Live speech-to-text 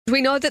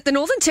We know that the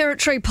Northern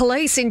Territory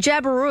Police in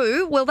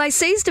Jabiru, well, they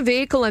seized a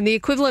vehicle and the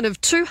equivalent of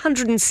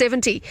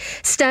 270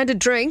 standard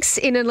drinks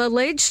in an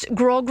alleged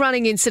grog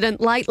running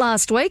incident late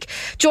last week.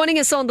 Joining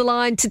us on the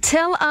line to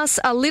tell us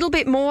a little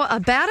bit more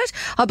about it,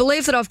 I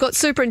believe that I've got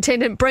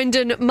Superintendent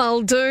Brendan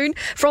Muldoon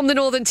from the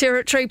Northern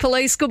Territory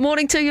Police. Good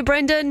morning to you,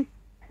 Brendan.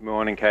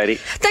 Morning, Katie.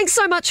 Thanks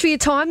so much for your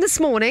time this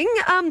morning.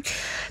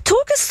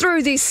 Talk us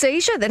through this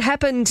seizure that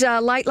happened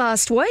late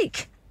last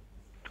week.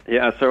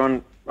 Yeah,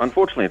 so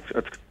unfortunately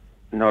it's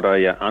not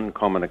a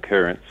uncommon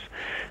occurrence.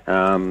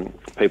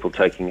 People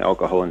taking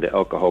alcohol into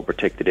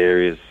alcohol-protected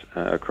areas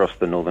across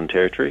the Northern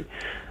Territory.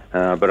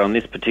 But on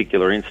this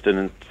particular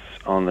incident,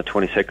 on the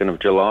 22nd of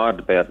July at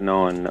about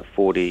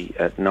 9:40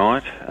 at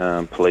night,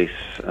 police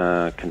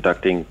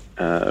conducting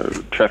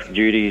traffic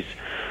duties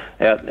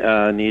out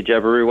near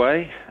Jabiru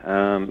Way,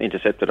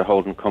 intercepted a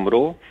Holden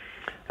Commodore.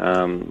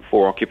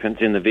 4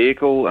 occupants in the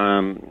vehicle,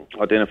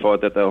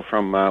 identified that they were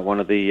from one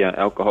of the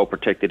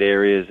alcohol-protected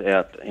areas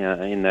out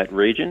in that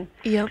region.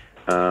 Yep.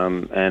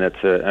 And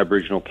it's an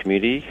Aboriginal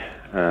community.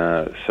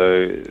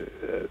 So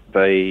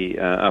they,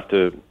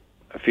 after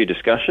a few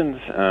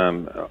discussions,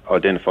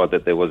 identified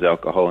that there was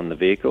alcohol in the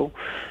vehicle,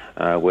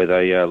 where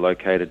they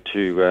located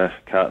 2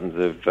 cartons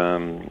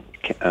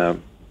of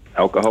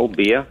alcohol,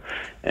 beer,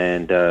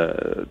 and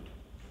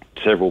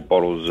several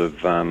bottles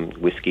of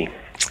whiskey.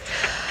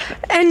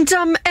 And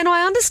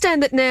I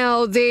understand that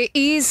now there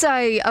is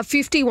a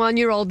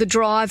 51-year-old, the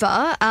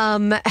driver,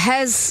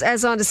 has,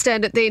 as I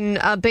understand it, then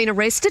been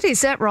arrested.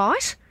 Is that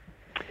right?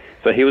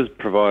 So he was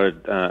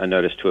provided a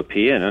notice to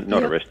appear,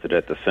 not arrested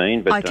at the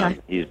scene, but okay.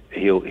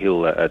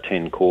 He'll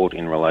attend court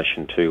in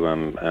relation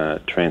to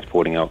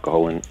transporting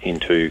alcohol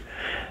into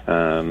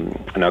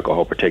an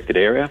alcohol-protected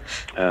area.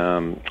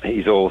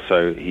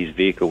 His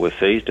vehicle was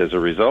seized as a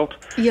result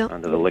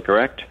under the Liquor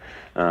Act.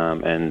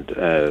 And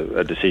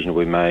a decision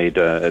will be made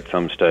at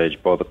some stage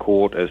by the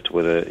court as to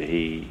whether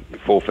he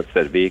forfeits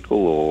that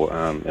vehicle or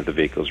the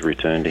vehicle's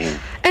returned to him.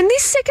 And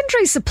this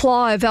secondary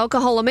supply of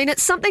alcohol, I mean,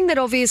 it's something that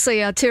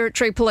obviously our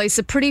Territory Police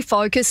are pretty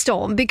focused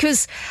on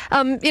because,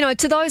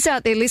 to those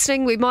out there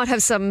listening, we might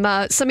have some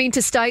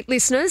interstate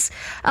listeners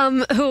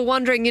who are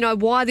wondering,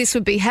 why this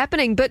would be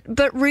happening. But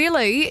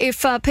really,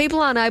 if people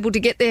aren't able to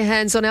get their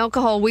hands on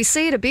alcohol, we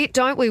see it a bit,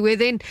 don't we, where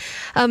then,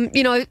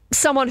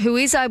 someone who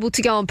is able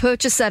to go and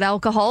purchase that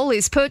alcohol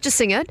is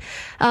purchasing it,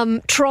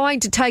 trying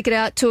to take it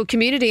out to a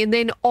community and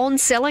then on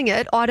selling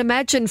it, I'd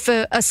imagine,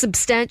 for a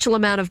substantial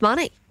amount of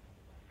money.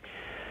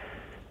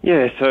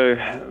 Yeah, so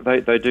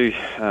they do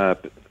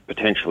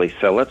potentially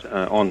sell it,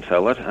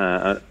 on-sell it,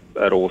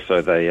 but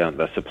also they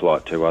supply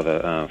it to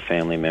other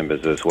family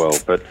members as well.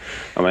 But,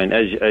 I mean,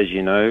 as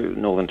you know,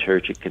 Northern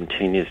Territory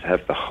continues to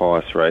have the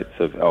highest rates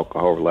of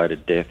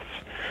alcohol-related deaths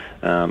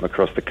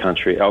across the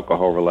country,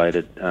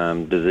 alcohol-related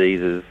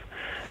diseases,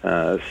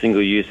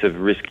 single use of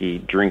risky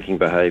drinking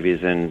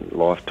behaviours and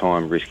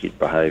lifetime risky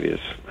behaviours.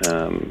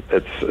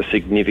 It's a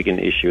significant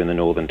issue in the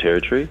Northern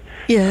Territory.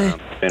 Yeah.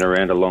 It's been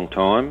around a long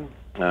time.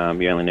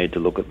 You only need to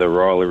look at the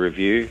Riley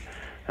Review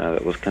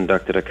that was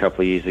conducted a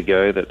couple of years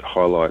ago that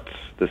highlights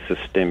the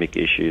systemic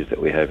issues that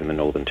we have in the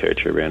Northern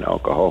Territory around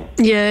alcohol.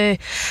 Yeah.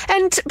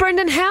 And,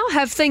 Brendan, how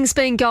have things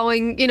been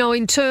going,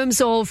 in terms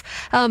of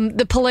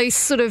the police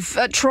sort of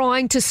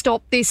trying to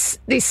stop this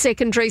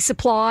secondary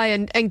supply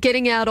and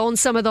getting out on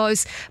some of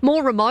those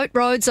more remote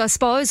roads, I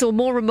suppose, or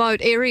more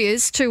remote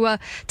areas to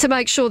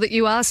make sure that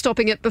you are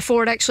stopping it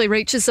before it actually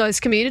reaches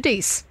those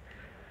communities?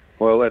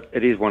 Well,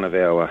 it is one of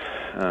our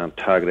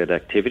targeted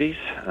activities,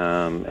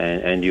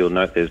 and you'll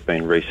note there's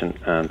been recent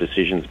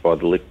decisions by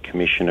the Liquor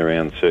Commission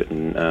around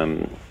certain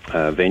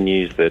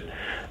venues that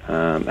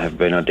have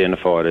been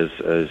identified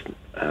as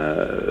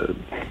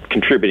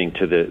contributing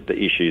to the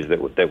issues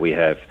that we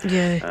have.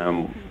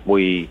 Yeah.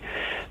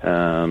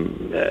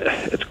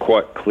 It's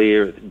quite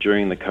clear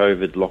during the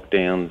COVID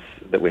lockdowns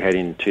that we had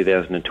in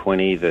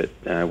 2020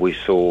 that we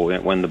saw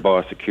when the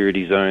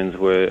biosecurity zones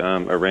were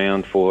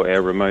around for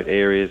our remote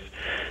areas,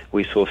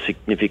 we saw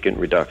significant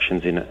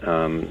reductions in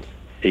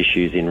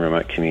issues in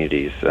remote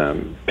communities,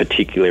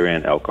 particularly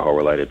around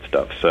alcohol-related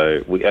stuff.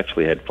 So we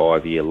actually had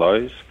 5-year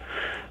lows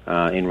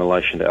in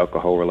relation to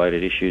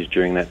alcohol-related issues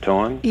during that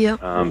time. Yeah.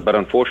 But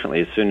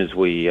unfortunately, as soon as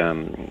we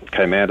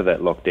came out of that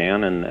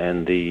lockdown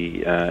and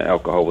the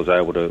alcohol was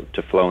able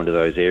to flow into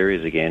those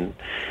areas again,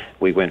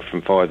 we went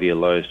from 5-year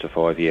lows to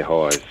 5-year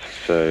highs.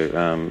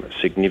 So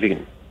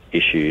significant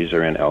issues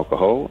around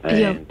alcohol,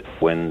 and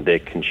when they're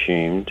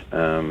consumed,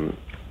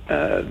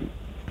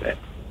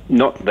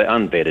 not the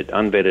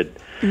unvetted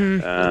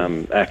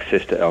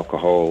access to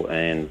alcohol,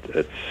 and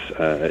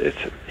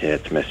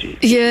it's messy.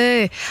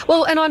 Yeah.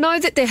 Well, and I know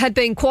that there had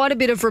been quite a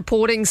bit of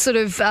reporting sort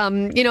of,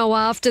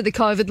 after the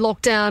COVID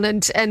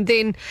lockdown and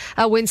then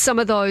when some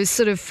of those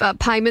sort of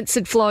payments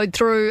had flowed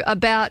through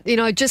about,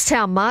 just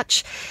how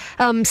much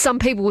some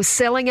people were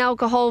selling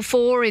alcohol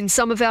for in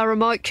some of our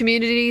remote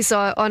communities.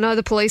 I know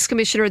the Police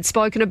Commissioner had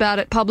spoken about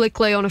it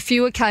publicly on a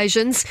few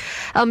occasions.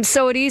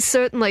 So it is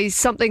certainly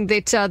something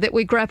that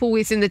we grapple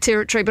with in the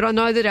Territory, but I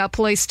know that our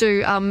police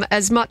do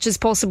as much as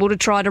possible to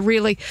try to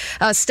really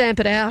stamp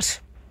it out.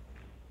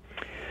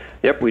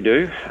 Yep, we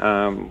do.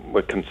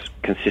 We're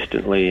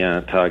consistently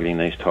targeting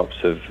these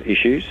types of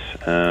issues,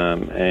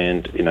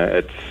 and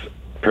it's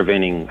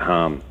preventing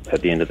harm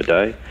at the end of the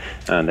day,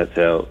 and that's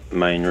our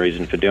main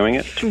reason for doing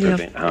it, to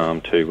prevent harm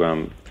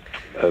to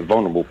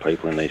vulnerable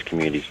people in these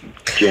communities,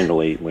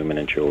 generally women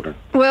and children.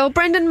 Well,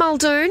 Brendan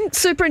Muldoon,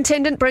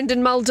 Superintendent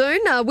Brendan Muldoon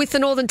with the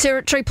Northern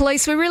Territory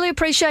Police, we really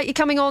appreciate you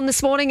coming on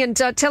this morning and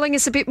telling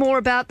us a bit more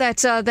about that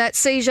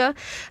seizure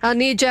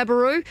near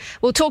Jabiru.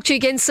 We'll talk to you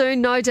again soon,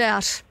 no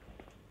doubt.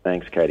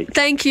 Thanks, Katie.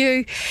 Thank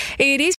you. It is